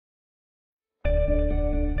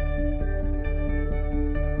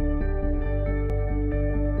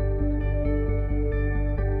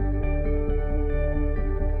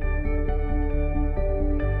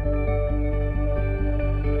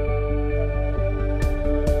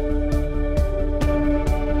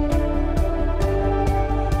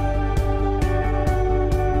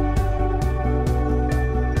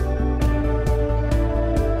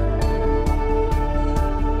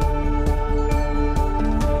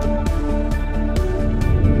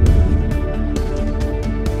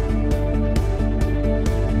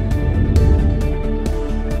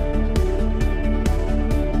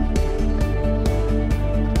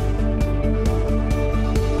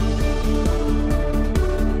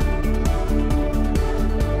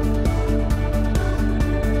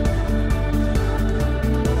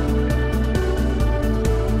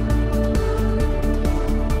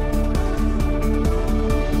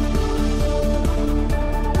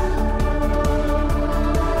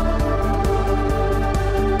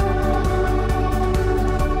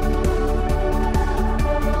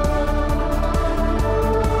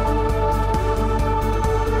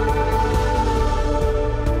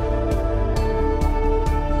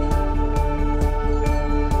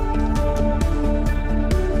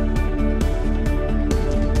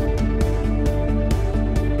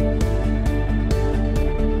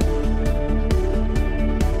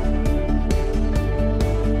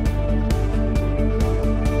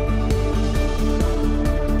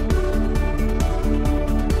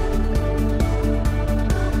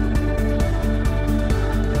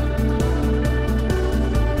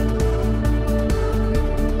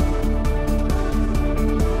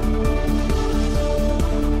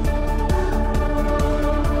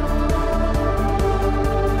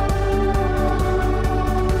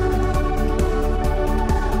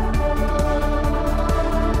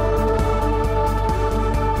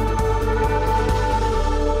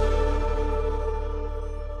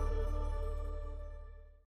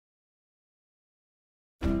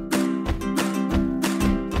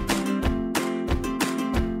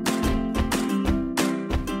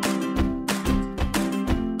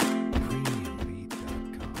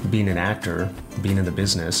being an actor, being in the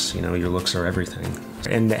business, you know, your looks are everything.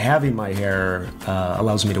 And having my hair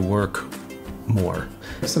allows me to work more.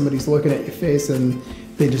 If somebody's looking at your face and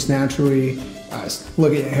they just naturally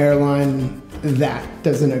look at your hairline, that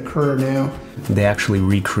doesn't occur now. They actually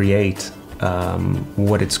recreate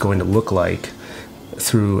what it's going to look like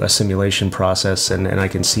through a simulation process, and I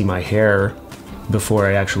can see my hair before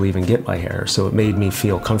I actually even get my hair. So it made me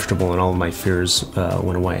feel comfortable and all of my fears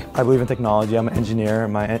went away. I believe in technology. I'm an engineer.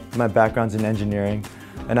 My background's in engineering,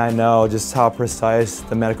 and I know just how precise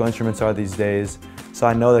the medical instruments are these days. So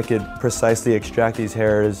I know they could precisely extract these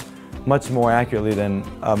hairs much more accurately than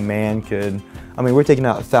a man could. I mean, we're taking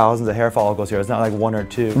out thousands of hair follicles here. It's not like one or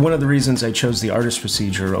two. One of the reasons I chose the ARTAS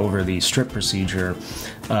procedure over the strip procedure,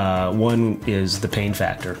 one is the pain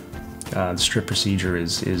factor. The strip procedure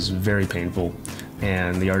is very painful,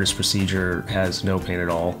 and the ARTAS procedure has no pain at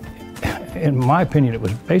all. In my opinion, it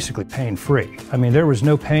was basically pain-free. I mean, there was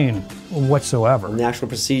no pain whatsoever. The actual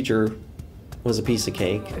procedure was a piece of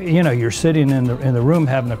cake. You know, you're sitting in the room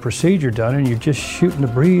having a procedure done, and you're just shooting the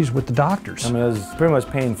breeze with the doctors. I mean, it was pretty much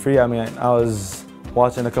pain-free. I mean, I was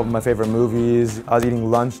watching a couple of my favorite movies. I was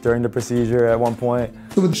eating lunch during the procedure at one point.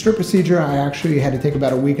 So with the strip procedure, I actually had to take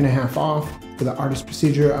about a week and a half off. With the ARTAS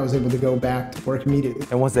procedure, I was able to go back to work immediately.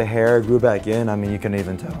 And once the hair grew back in, I mean, you couldn't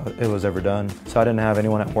even tell it was ever done. So I didn't have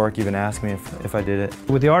anyone at work even ask me if I did it.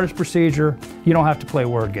 With the ARTAS procedure, you don't have to play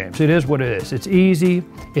word games. It is what it is. It's easy,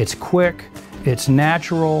 it's quick, it's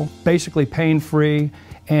natural, basically pain-free,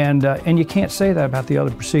 and you can't say that about the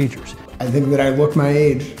other procedures. I think that I look my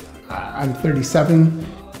age. I'm 37.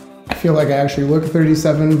 I feel like I actually look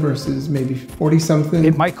 37 versus maybe 40-something.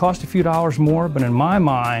 It might cost a few dollars more, but in my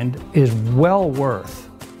mind is well worth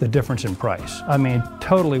the difference in price. I mean,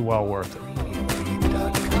 totally well worth it.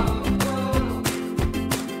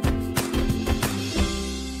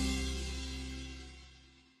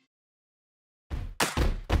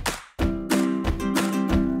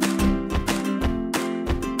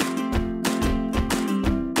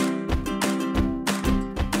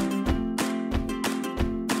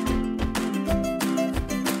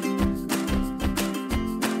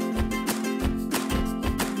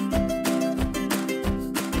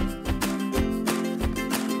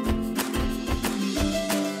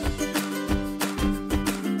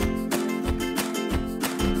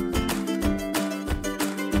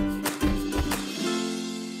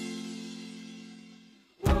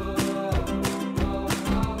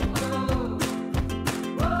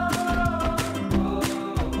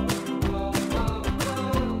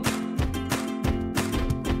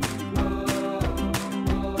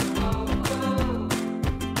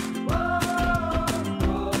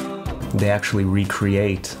 They actually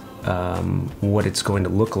recreate what it's going to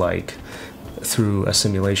look like through a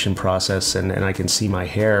simulation process, and I can see my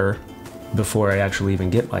hair before I actually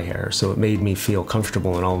even get my hair. So it made me feel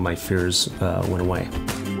comfortable and all of my fears went away.